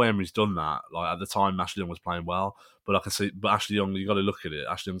can see why Emery's done that. Like at the time, Ashley Young was playing well, but Ashley Young, you got to look at it.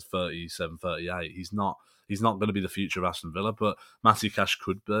 Ashley Young's 37, 38. He's not going to be the future of Aston Villa, but Matty Cash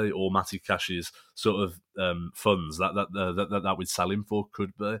could be, or Matty Cash's sort of funds that we'd sell him for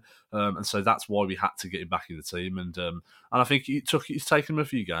could be, and so that's why we had to get him back in the team. And I think it's taken him a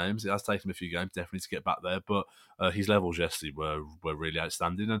few games. It has taken him a few games definitely to get back there, but his levels yesterday were really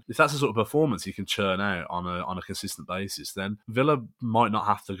outstanding. And if that's the sort of performance he can churn out on a consistent basis, then Villa might not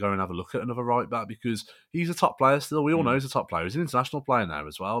have to go and have a look at another right back because he's a top player still. We all know he's a top player. He's an international player now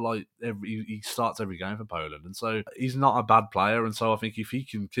as well. Like he starts every game for Poland, and so he's not a bad player. And so I think if he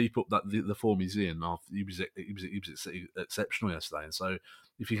can keep up the form he's in, he was exceptional yesterday. And so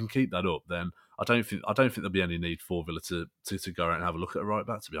if he can keep that up, then I don't think there'll be any need for Villa to go out and have a look at a right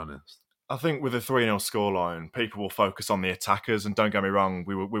back, to be honest. I think with a 3-0 scoreline, people will focus on the attackers. And don't get me wrong,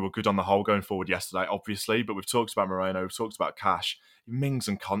 we were good on the whole going forward yesterday, obviously. But we've talked about Moreno, we've talked about Cash, Mings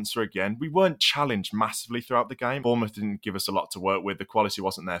and Konsa again. We weren't challenged massively throughout the game. Bournemouth didn't give us a lot to work with. The quality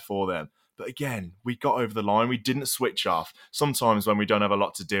wasn't there for them. But again, we got over the line. We didn't switch off. Sometimes when we don't have a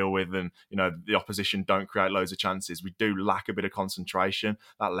lot to deal with and, the opposition don't create loads of chances, we do lack a bit of concentration.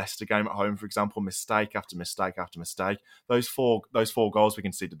 That Leicester game at home, for example, mistake after mistake after mistake. Those four goals we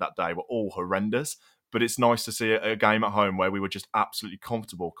conceded that day were all horrendous. But it's nice to see a game at home where we were just absolutely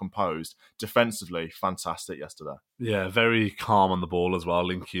comfortable, composed, defensively fantastic yesterday. Yeah, very calm on the ball as well,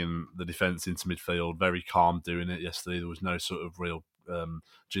 linking the defence into midfield. Very calm doing it yesterday. There was no sort of real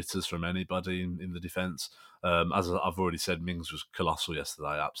jitters from anybody in the defence. As I've already said, Mings was colossal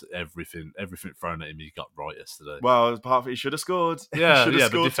yesterday. Absolutely everything thrown at him, he got right yesterday. Well, part of it, he should have scored.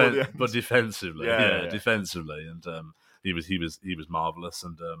 But defensively, defensively, and he was marvellous.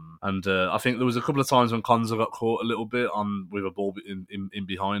 And I think there was a couple of times when Konsa got caught a little bit with a ball in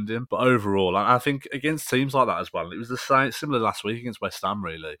behind him. But overall, I think against teams like that as well, it was the same, similar last week against West Ham.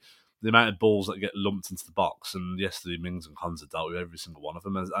 Really, the amount of balls that get lumped into the box, and yesterday Mings and Konsa dealt with every single one of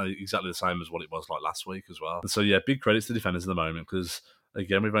them, exactly the same as what it was like last week as well. And so yeah, big credits to defenders at the moment because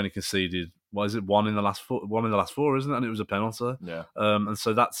again we've only conceded what is it, one in the last four, isn't it? And it was a penalty. Yeah. And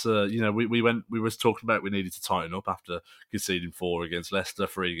so that's we was talking about we needed to tighten up after conceding 4 against Leicester,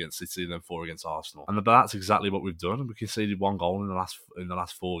 3 against City, and then 4 against Arsenal. And that's exactly what we've done. We conceded 1 goal in the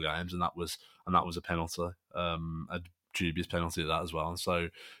last 4 games, and that was a penalty, a dubious penalty at that as well. And so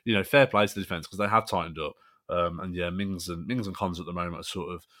fair play to the defence because they have tightened up. And yeah, Mings and Cons at the moment are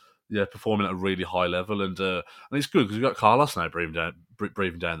sort of performing at a really high level, and it's good because we've got Carlos now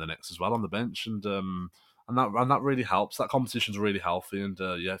breathing down the necks as well on the bench, and that really helps. That competition's really healthy, and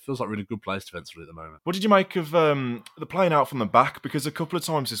it feels like we're in a good place defensively at the moment. What did you make of the playing out from the back? Because a couple of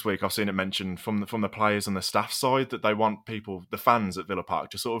times this week I've seen it mentioned from the players and the staff side that they want the fans at Villa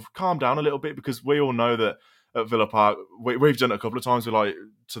Park to sort of calm down a little bit, because we all know that at Villa Park, we've done it a couple of times. We're like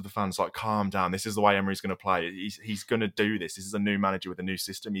to the fans, like, calm down. This is the way Emery's going to play. He's going to do this. This is a new manager with a new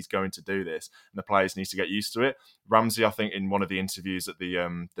system. He's going to do this, and the players need to get used to it. Ramsey, I think, in one of the interviews at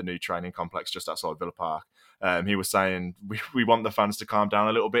the new training complex just outside Villa Park, he was saying we want the fans to calm down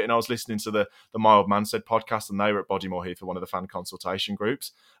a little bit. And I was listening to the Mild Man Said podcast, and they were at Bodymore Heath for one of the fan consultation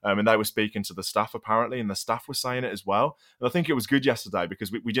groups, and they were speaking to the staff apparently, and the staff was saying it as well. And I think it was good yesterday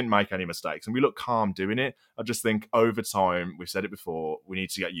because we didn't make any mistakes and we looked calm doing it. I just think over time, we've said it before, we need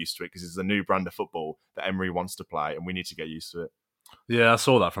to get used to it because it's a new brand of football that Emery wants to play, and we need to get used to it. Yeah, I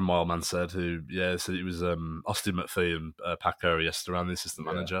saw that from Mild Man Said, who said it was Austin McPhee and Pat Curry yesterday around the assistant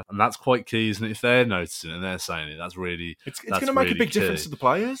manager, and that's quite key, isn't it? If they're noticing it and they're saying it, that's really it's going to make a big difference to the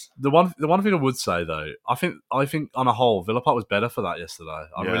players. The one thing I would say though, I think on a whole, Villa Park was better for that yesterday.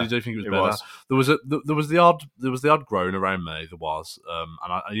 I really do think it was better. There was the odd groan around me. There was,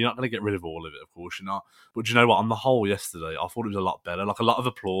 and you're not going to get rid of all of it, of course you're not. But do you know what? On the whole, yesterday, I thought it was a lot better. Like a lot of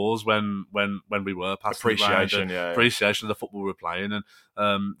applause when we were passing appreciation of the football we were playing.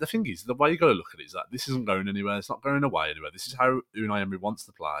 And the thing is, the way you got to look at it is that this isn't going anywhere. It's not going away anywhere. This is how Unai Emery wants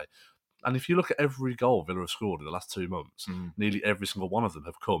to play. And if you look at every goal Villa have scored in the last 2 months, nearly every single one of them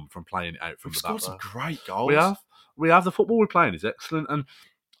have come from playing it out from the back. We've scored some great goals. We have. The football we're playing is excellent. And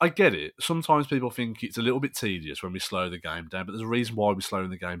I get it. Sometimes people think it's a little bit tedious when we slow the game down, but there's a reason why we're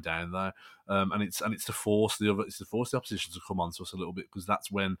slowing the game down there, and it's to force the opposition to come onto us a little bit, because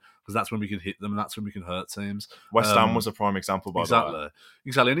that's when we can hit them and that's when we can hurt teams. West Ham was a prime example by that.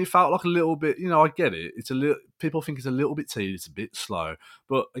 Exactly, and it felt like a little bit. I get it. People think it's a little bit tedious, a bit slow,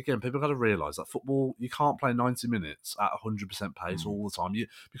 but again, people got to realise that football, you can't play 90 minutes at 100% pace all the time.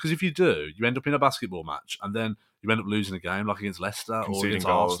 Because if you do, you end up in a basketball match and then you end up losing a game like against Leicester or against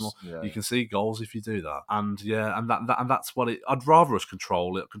Arsenal. You can see goals if you do that, and that's what it. I'd rather us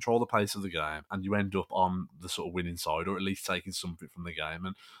control the pace of the game, and you end up on the sort of winning side, or at least taking something from the game,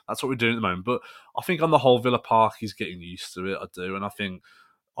 and that's what we're doing at the moment. But I think on the whole, Villa Park is getting used to it. I do, and I think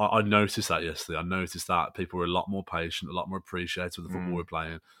I noticed that yesterday. I noticed that people were a lot more patient, a lot more appreciative of the football we're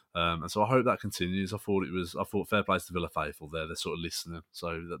playing. And so I hope that continues. I thought fair play to the Villa faithful there. They're sort of listening.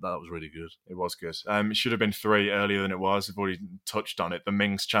 So that was really good. It was good. It should have been 3 earlier than it was. We've already touched on it. The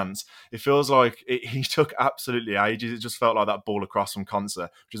Mings chance. It feels like he took absolutely ages. It just felt like that ball across from Konsa,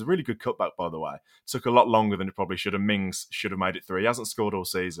 which is a really good cutback, by the way. It took a lot longer than it probably should have. Mings should have made it 3. He hasn't scored all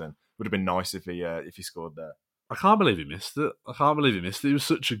season. Would have been nice if he scored there. I can't believe he missed it. It was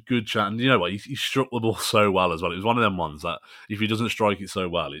such a good chance. And you know what? He struck the ball so well as well. It was one of them ones that if he doesn't strike it so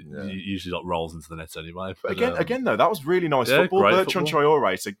well, it usually rolls into the net anyway. But again, though, that was really nice football. Bertrand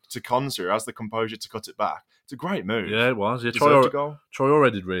Traore to Konsa, who has the composure to cut it back. It's a great move. Yeah, it was. Yeah,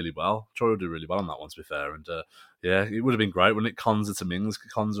 Traore did really well. Traore did really well on that one, to be fair. And it would have been great, wouldn't it? Konsa to Mings.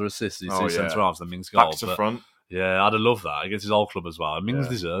 Konsa assist. He's centre halves, the Mings goal. Back to front. Yeah, I'd have loved that against his old club as well. Mings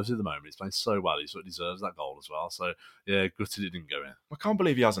deserves it at the moment. He's playing so well. He sort of deserves that goal as well. So, yeah, gutted it didn't go in. I can't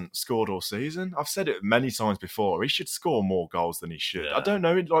believe he hasn't scored all season. I've said it many times before. He should score more goals than he should. Yeah. I don't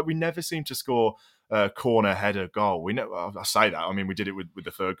know. Like, we never seem to score a corner header goal. I say that. I mean, we did it with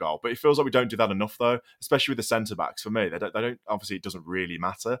the 3rd goal. But it feels like we don't do that enough, though, especially with the centre-backs. For me, they don't. Obviously, it doesn't really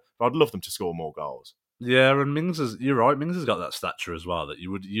matter. But I'd love them to score more goals. Yeah, and you're right. Mings has got that stature as well that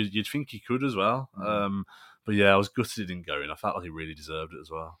you'd think he could as well. But yeah, I was gutted he didn't go in. I felt like he really deserved it as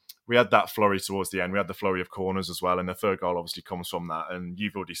well. We had that flurry towards the end. We had the flurry of corners as well, and the 3rd goal obviously comes from that. And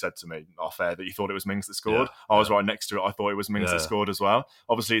you've already said to me off air that you thought it was Mings that scored. I was right next to it. I thought it was Mings that scored as well.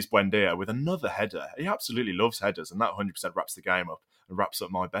 Obviously, it's Buendia with another header. He absolutely loves headers, and that 100% wraps the game up and wraps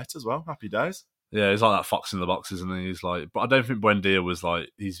up my bet as well. Happy days. Yeah, he's like that fox in the box, isn't he? He's like, but I don't think Buendia was like.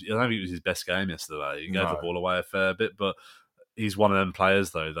 I don't think it was his best game yesterday. He gave the ball away a fair bit, but he's one of them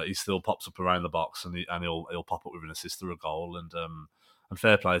players though that he still pops up around the box and he'll pop up with an assist or a goal, and and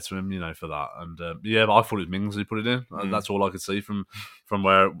fair play to him, for that. And but I thought it was Mings who put it in. That's all I could see from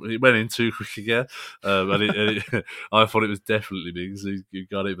where it went in too quick again. I thought it was definitely Mings who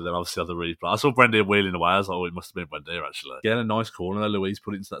got it, but then obviously the replay. I saw Brendan wheeling away. I was like, oh, it must have been Brendan actually. Again, a nice corner there. Louise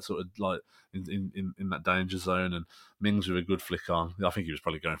put it into that sort of like in that danger zone, and Mings with a good flick on. I think he was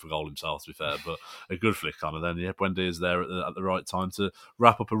probably going for goal himself, to be fair, but a good flick on, and then Brendan is there at the right time to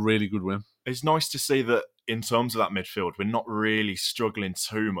wrap up a really good win. It's nice to see that in terms of that midfield, we're not really struggling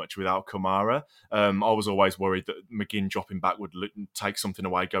too much without Kamara. I was always worried that McGinn dropping back would take something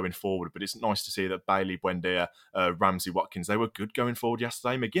away going forward, but it's nice to see that Bailey, Buendia, Ramsey, Watkins, they were good going forward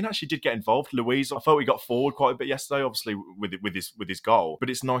yesterday. McGinn actually did get involved. Louise, I thought he got forward quite a bit yesterday, obviously with his goal, but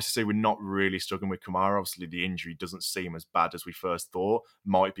it's nice to see we're not really struggling with Kamara. Obviously, the injury doesn't seem as bad as we first thought.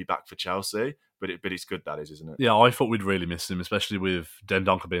 Might be back for Chelsea. But it's good that is, isn't it? Yeah, I thought we'd really miss him, especially with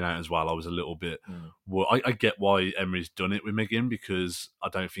Dendoncker being out as well. I was a little bit... I get why Emery's done it with McGinn, because I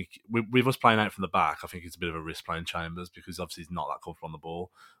don't think... With us playing out from the back, I think it's a bit of a risk playing Chambers, because obviously he's not that comfortable on the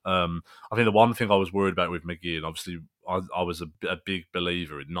ball. I think the one thing I was worried about with McGinn, obviously, I was a big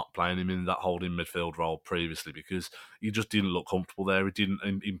believer in not playing him in that holding midfield role previously, because he just didn't look comfortable there. He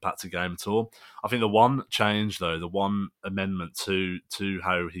didn't impact the game at all. I think the one change, though, the one amendment to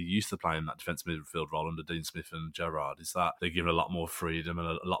how he used to play in that defensive midfield role under Dean Smith and Gerrard, is that they're given a lot more freedom and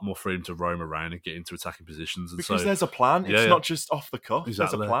a lot more freedom to roam around and get into attacking positions. And because there's a plan. It's not just off the cuff.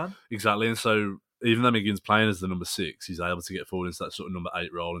 Exactly. There's a plan. Exactly. And so even though McGinn's playing as the number 6, he's able to get forward into that sort of number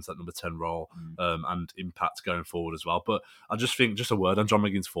 8 role, into that number 10 role, and impact going forward as well. But I just think, just a word on John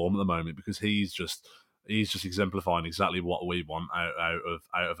McGinn's form at the moment, because he's just exemplifying exactly what we want out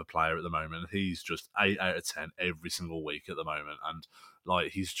of a player at the moment. He's just 8 out of 10 every single week at the moment, and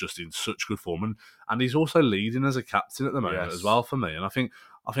like he's just in such good form, and he's also leading as a captain at the moment as well for me. And I think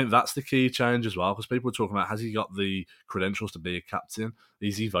that's the key change as well, because people are talking about, has he got the credentials to be a captain?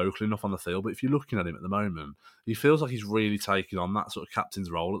 Is he vocal enough on the field? But if you're looking at him at the moment, he feels like he's really taking on that sort of captain's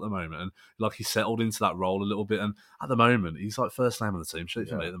role at the moment, and like he's settled into that role a little bit. And at the moment, he's like first name on the team sheet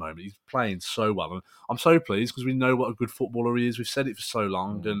for me at the moment. He's playing so well, and I'm so pleased, because we know what a good footballer he is. We've said it for so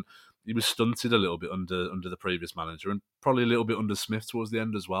long, and he was stunted a little bit under the previous manager, and probably a little bit under Smith towards the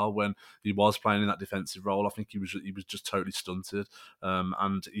end as well, when he was playing in that defensive role. I think he was just totally stunted,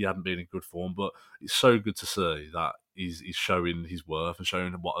 and he hadn't been in good form. But it's so good to see that he's showing his worth and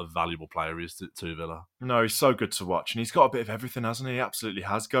showing what a valuable player he is to Villa. No, he's so good to watch, and he's got a bit of everything, hasn't he? He absolutely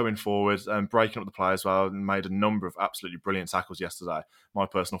has, going forward and breaking up the play as well, and made a number of absolutely brilliant tackles yesterday. My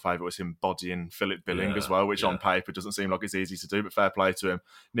personal favourite was him bodying Philip Billing as well, which on paper doesn't seem like it's easy to do, but fair play to him.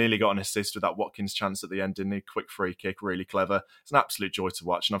 Nearly got an assist with that Watkins chance at the end, didn't he? Quick free kick, really clever. It's an absolute joy to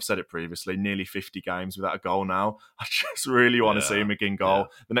watch, and I've said it previously, nearly 50 games without a goal now. I just really want to see McGinn goal.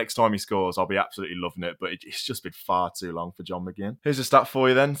 The next time he scores, I'll be absolutely loving it, but it's just been far too long for John McGinn. Here's a stat for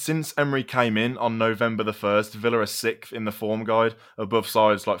you then. Since Emery came in on November the 1st, Villa are 6th in the form guide, above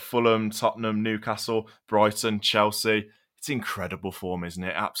sides like Fulham, Tottenham, Newcastle, Brighton, Chelsea. It's incredible form, isn't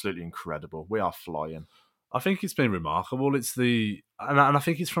it? Absolutely incredible. We are flying. I think it's been remarkable. And I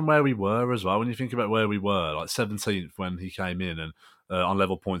think it's from where we were as well. When you think about where we were, like 17th when he came in, and on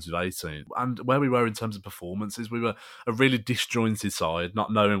level points with 18, and where we were in terms of performances, we were a really disjointed side,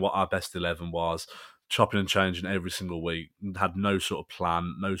 not knowing what our best 11 was, chopping and changing every single week, and had no sort of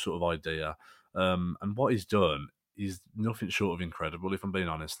plan, no sort of idea. And what he's done is nothing short of incredible, if I'm being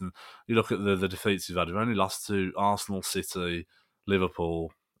honest. And you look at the defeats he's had, we've only lost to Arsenal, City,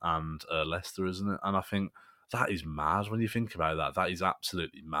 Liverpool, and Leicester, isn't it? And I think that is mad when you think about that. That is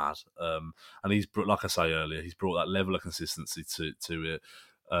absolutely mad. And he's brought, like I say earlier, he's brought that level of consistency to it.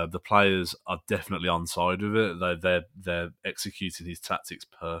 The players are definitely on side with it. They're executing his tactics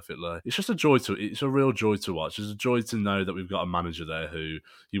perfectly. It's just a joy it's a real joy to watch. It's a joy to know that we've got a manager there who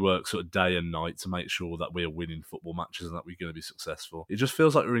he works sort of day and night to make sure that we're winning football matches and that we're going to be successful. It just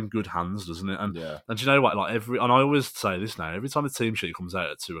feels like we're in good hands, doesn't it? And you know what? And I always say this now. Every time the team sheet comes out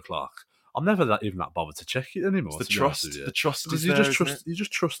at 2:00. I'm never even that bothered to check it anymore. It's the trust. The trust is you there, you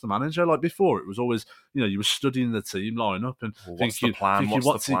just trust the manager. Like before, it was always, you were studying the team lineup and thinking,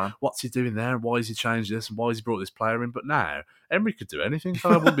 what's he doing there, and why has he changed this, and why has he brought this player in? But now Emery could do anything.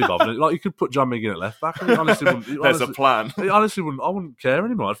 I wouldn't be bothered. Like, he could put John McGinn at left back. I honestly wouldn't. There's a plan. I honestly wouldn't. I wouldn't care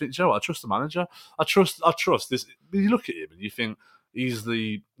anymore. I think, you know what? I trust the manager. I trust this. You look at him and you think, he's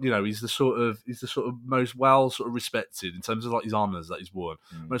the sort of most well sort of respected in terms of like his honours that he's won,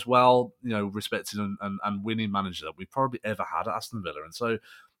 most well respected and winning manager that we've probably ever had at Aston Villa. And so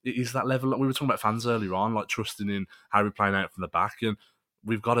it is that level. Like we were talking about fans earlier on, like trusting in how we're playing out from the back, and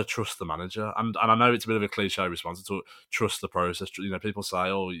we've got to trust the manager. And I know it's a bit of a cliche response to trust the process. People say,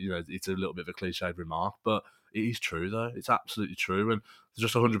 it's a little bit of a cliched remark, but It is true, though. It's absolutely true. And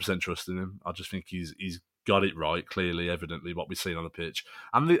there's just 100% trust in him. I just think he's got it right, clearly, evidently, what we've seen on the pitch.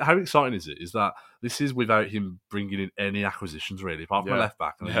 And how exciting is it? Is that this is without him bringing in any acquisitions, really, apart from a left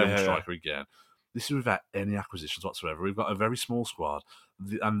back and a young striker again. This is without any acquisitions whatsoever. We've got a very small squad,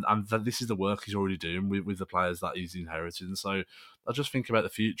 and this is the work he's already doing with the players that he's inherited. And so I just think about the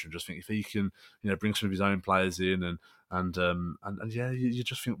future and just think if he can, bring some of his own players in and you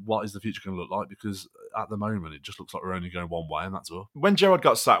just think, what is the future going to look like? Because at the moment, it just looks like we're only going one way, and that's all. When Gerrard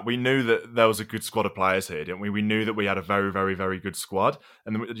got sacked, we knew that there was a good squad of players here, didn't we? We knew that we had a very, very, very good squad.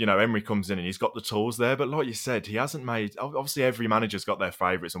 And, Emery comes in and he's got the tools there. But like you said, he hasn't made... Obviously, every manager's got their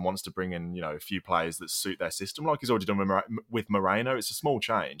favourites and wants to bring in, a few players that suit their system, like he's already done with Moreno. It's a small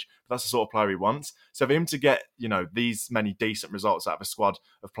change, but that's the sort of player he wants. So for him to get, these many decent results out of a squad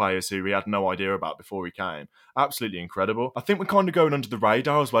of players who we had no idea about before he came, absolutely incredible. I think we're kind of going under the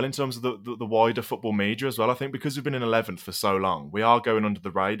radar as well in terms of the wider football media as well. I think because we've been in 11th for so long, we are going under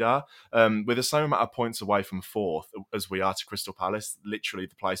the radar. We're the same amount of points away from 4th as we are to Crystal Palace, literally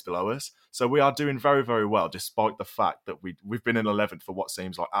the place below us. So we are doing very, very well, despite the fact that we've been in 11th for what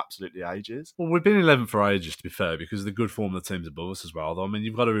seems like absolutely ages. Well, we've been in 11th for ages, to be fair, because of the good form of the teams above us as well. Though, I mean,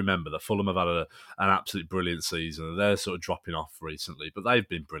 you've got to remember that Fulham have had an absolutely brilliant season. They're sort of dropping off recently, but they've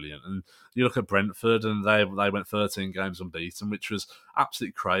been brilliant. And you look at Brentford, and they went 13 games unbeaten, which was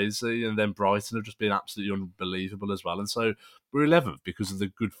absolutely crazy. And then Brighton have just been absolutely unbelievable as well. And so we're 11th because of the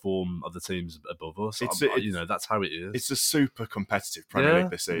good form of the teams above us. That's how it is. It's a super competitive Premier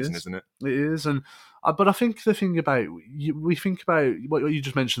League this season, isn't it? It is. And but I think the thing about we think about what you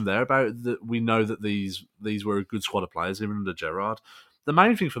just mentioned there about that we know that these were a good squad of players even under Gerrard. The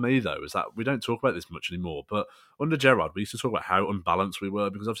main thing for me, though, is that we don't talk about this much anymore, but under Gerrard, we used to talk about how unbalanced we were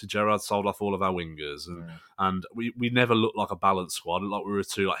because obviously Gerrard sold off all of our wingers and we never looked like a balanced squad, like we were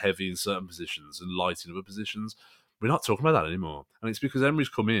too heavy in certain positions and light in other positions. We're not talking about that anymore. And it's because Emery's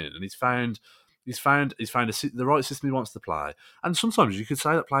come in and he's found the right system he wants to play. And sometimes you could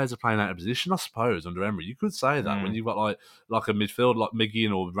say that players are playing out of position, I suppose, under Emery. You could say that when you've got like a midfield like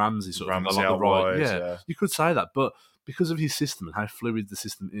Miggy or Ramsey sort of along the right. Yeah, you could say that. But because of his system and how fluid the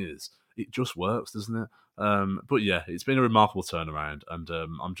system is, it just works, doesn't it? But yeah, it's been a remarkable turnaround, and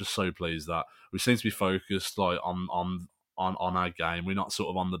I'm just so pleased that we seem to be focused on our game. We're not sort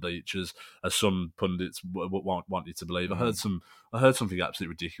of on the beach as some pundits want you to believe. I heard something absolutely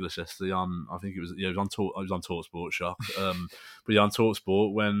ridiculous yesterday on, I think it was on TalkSport Shock. But on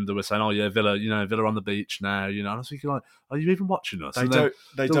TalkSport when they were saying, "Oh yeah, Villa are on the beach now," and I was thinking, like, are you even watching us?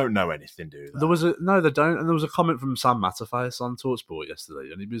 They don't know anything, do they? They don't. And there was a comment from Sam Matterface on TalkSport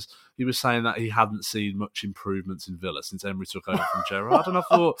yesterday, and he was saying that he hadn't seen much improvements in Villa since Emery took over from Gerrard. And I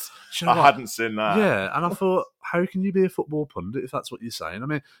thought, I hadn't seen that. Yeah, and I thought, how can you be a football pundit if that's what you're saying? I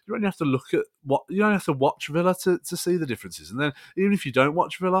mean, you only have to look at you only have to watch Villa to see the differences, and then even if you don't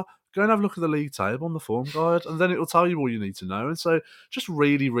watch Villa, go and have a look at the league table on the form guide, and then it'll tell you all you need to know. And so, just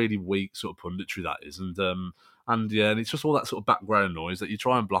really, really weak sort of punditry that is, and it's just all that sort of background noise that you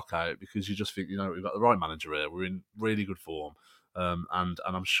try and block out because you just think, we've got the right manager here, we're in really good form, and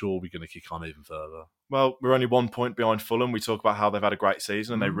I'm sure we're going to kick on even further. Well, we're only 1 point behind Fulham. We talk about how they've had a great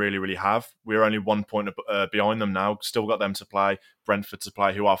season, and they really, really have. We're only 1 point behind them now. Still got them to play. Brentford to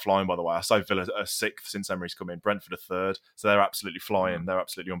play, who are flying, by the way. I say Villa are 6th since Emery's come in. Brentford are 3rd. So they're absolutely flying. They're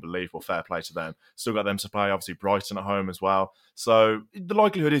absolutely unbelievable. Fair play to them. Still got them to play. Obviously, Brighton at home as well. So the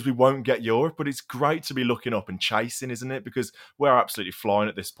likelihood is we won't get Europe, but it's great to be looking up and chasing, isn't it? Because we're absolutely flying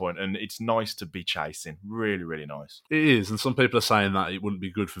at this point, and it's nice to be chasing. Really, really nice. It is, and some people are saying that it wouldn't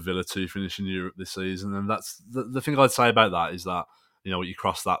be good for Villa to finish in Europe this season, and that's the thing I'd say about that is that you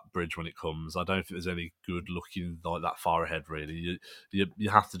cross that bridge when it comes. I don't think there's any good looking like that far ahead. Really, you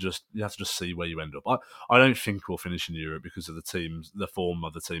have to just see where you end up. I don't think we'll finish in Europe because of the form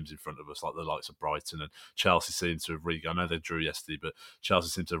of the teams in front of us, like the likes of Brighton and Chelsea seem to have regained. I know they drew yesterday, but Chelsea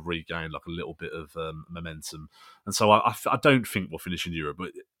seem to have regained like a little bit of momentum, and so I don't think we'll finish in Europe.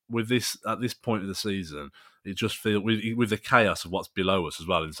 But with this at this point of the season, it just feels with the chaos of what's below us as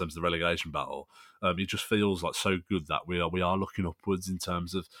well in terms of the relegation battle. It just feels like so good that we are looking upwards in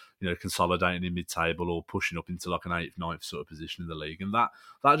terms of consolidating in mid-table or pushing up into like an 8th, 9th sort of position in the league, and that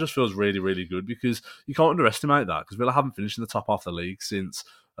just feels really, really good because you can't underestimate that because Villa haven't finished in the top half of the league since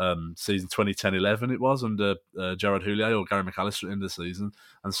season 2010-11 it was under Gerard Houllier or Gary McAllister at the end of the season,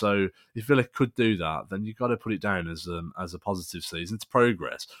 and so if Villa could do that, then you've got to put it down as a positive season. It's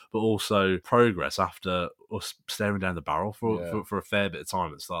progress, but also progress after us staring down the barrel for a fair bit of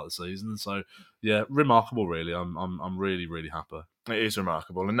time at the start of the season. So yeah, remarkable really. I'm really, really happy. It is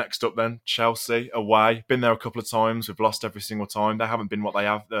remarkable. And next up then, Chelsea away. Been there a couple of times. We've lost every single time. They haven't been what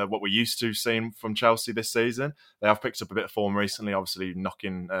we're used to seeing from Chelsea this season. They have picked up a bit of form recently, obviously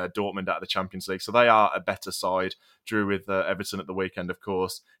knocking Dortmund out of the Champions League. So they are a better side. Drew with Everton at the weekend, of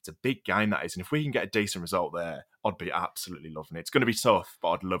course. It's a big game, that is. And if we can get a decent result there, I'd be absolutely loving it. It's going to be tough, but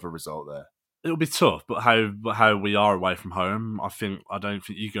I'd love a result there. It'll be tough, but how we are away from home, I don't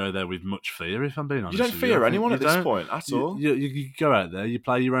think you go there with much fear, if I'm being honest. You don't fear anyone at this point at all. You go out there, you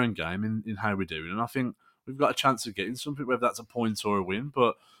play your own game in how we do it, and I think we've got a chance of getting something, whether that's a point or a win,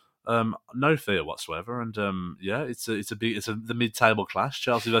 but no fear whatsoever. And it's the mid-table clash,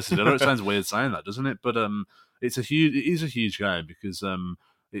 Chelsea versus Villa. It sounds weird saying that, doesn't it? But it is a huge game because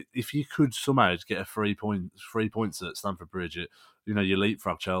if you could somehow get 3 points at Stamford Bridge, you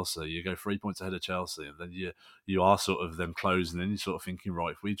leapfrog Chelsea, you go 3 points ahead of Chelsea, and then you are sort of then closing in. You're sort of thinking,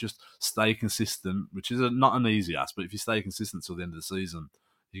 right, if we just stay consistent, which is not an easy ask, but if you stay consistent till the end of the season,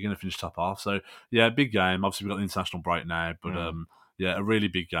 you're going to finish top half. So yeah, big game. Obviously, we've got the international break now, but a really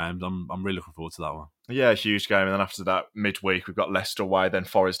big game. I'm really looking forward to that one. Yeah, huge game. And then after that, midweek, we've got Leicester away, then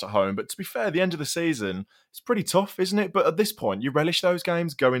Forest at home. But to be fair, the end of the season, it's pretty tough, isn't it? But at this point, you relish those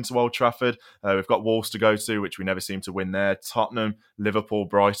games, go into Old Trafford. We've got Wolves to go to, which we never seem to win there. Tottenham, Liverpool,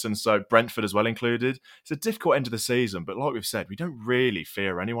 Brighton, so Brentford as well included. It's a difficult end of the season, but like we've said, we don't really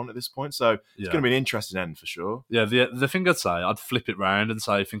fear anyone at this point. So it's going to be an interesting end for sure. Yeah, the thing I'd say, I'd flip it round and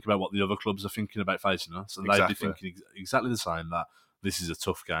say, think about what the other clubs are thinking about facing us. And they'd be thinking exactly the same, that this is a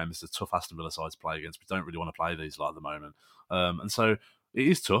tough game. It's a tough Aston Villa side to play against. We don't really want to play these at the moment. And so it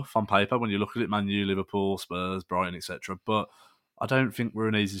is tough on paper when you look at it, Man U, Liverpool, Spurs, Brighton, etc. But I don't think we're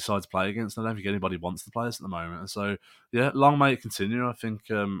an easy side to play against. I don't think anybody wants to play us at the moment. And so, yeah, long may it continue. I think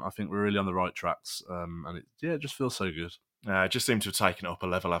we're really on the right tracks. And it just feels so good. It just seems to have taken it up a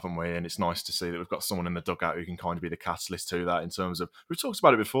level, haven't we? And it's nice to see that we've got someone in the dugout who can kind of be the catalyst to that in terms of... We've talked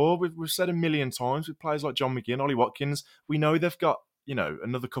about it before. We've said a million times with players like John McGinn, Ollie Watkins. We know they've got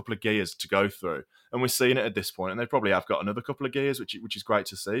another couple of gears to go through. And we're seeing it at this point, and they probably have got another couple of gears, which is great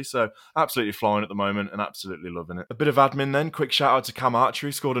to see. So absolutely flying at the moment and absolutely loving it. A bit of admin then. Quick shout out to Cam Archer,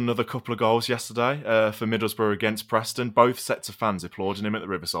 who scored another couple of goals yesterday for Middlesbrough against Preston. Both sets of fans applauding him at the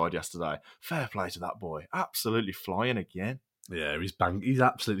Riverside yesterday. Fair play to that boy. Absolutely flying again. Yeah, he's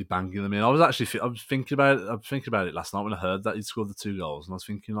absolutely banging them in. I was thinking about it last night when I heard that he'd scored the 2 goals, and I was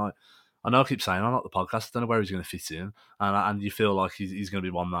thinking, like, I know I keep saying I'm not the podcast. I don't know where he's going to fit in, and you feel like he's going to be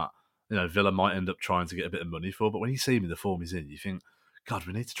one that Villa might end up trying to get a bit of money for. But when you see him in the form he's in, you think, God,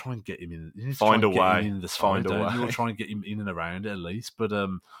 we need to try and get him in. You need to find a way. Get him in the side, we'll try and get him in and around it at least. But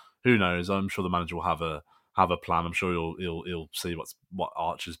who knows? I'm sure the manager will have a plan. I'm sure he'll see what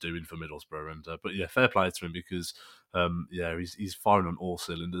Archer's doing for Middlesbrough. And but yeah, fair play to him because he's firing on all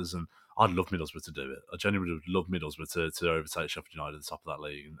cylinders, and I'd love Middlesbrough to do it. I genuinely would love Middlesbrough to overtake Sheffield United at the top of that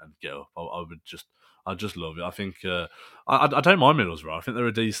league and get up. I just love it. I think I don't mind Middlesbrough. I think they're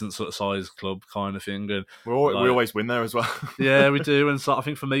a decent sort of size club kind of thing. And we always win there as well. Yeah, we do. And so I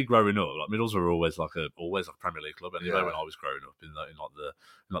think for me, growing up, like Middlesbrough were always like a Premier League club. Anyway, when I was growing up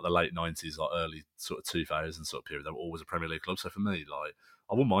in the late 90s, like early sort of 2000s sort of period, they were always a Premier League club. So for me, like,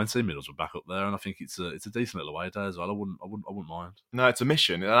 I wouldn't mind seeing Middlesbrough back up there, and I think it's a decent little away day as well. I wouldn't mind. No, it's a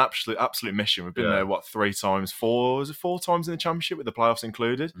mission, an absolute mission. We've been there 3 times, 4 times in the Championship with the playoffs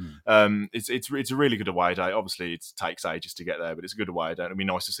included. It's a really good away day. Obviously, it takes ages to get there, but it's a good away day. It'd be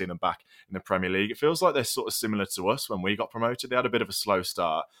nice to see them back in the Premier League. It feels like they're sort of similar to us when we got promoted. They had a bit of a slow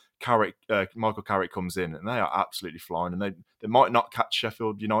start. Michael Carrick comes in and they are absolutely flying, and they might not catch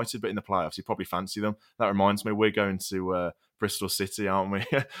Sheffield United, but in the playoffs you probably fancy them. That reminds me, we're going to Bristol City, aren't we?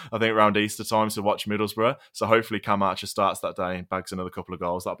 I think around Easter time to watch Middlesbrough. So hopefully Cam Archer starts that day and bags another couple of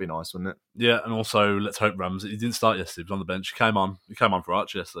goals. That'd be nice, wouldn't it? Yeah, and also let's hope Ramsey. He didn't start yesterday. He was on the bench. He came on for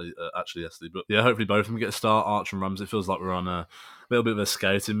Archer yesterday. But yeah, hopefully both of them get a start. Archer and Ramsey. It feels like we're on a little bit of a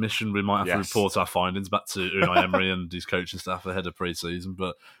scouting mission. We might have to report our findings back to Unai Emery and his coaching staff ahead of pre-season.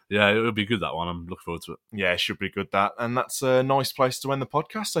 But yeah, it'll be good, that one. I'm looking forward to it. Yeah, it should be good, that. And that's a nice place to end the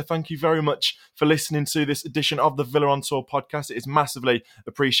podcast. So thank you very much for listening to this edition of the Villa on Tour podcast. It is massively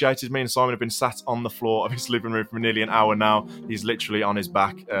appreciated. Me and Simon have been sat on the floor of his living room for nearly an hour now. He's literally on his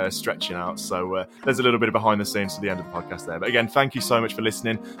back, stretching out. So there's a little bit of behind the scenes to the end of the podcast there. But again, thank you so much for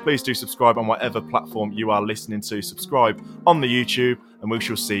listening. Please do subscribe on whatever platform you are listening to. Subscribe on the YouTube, and we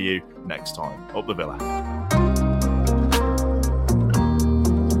shall see you next time. Up the Villa.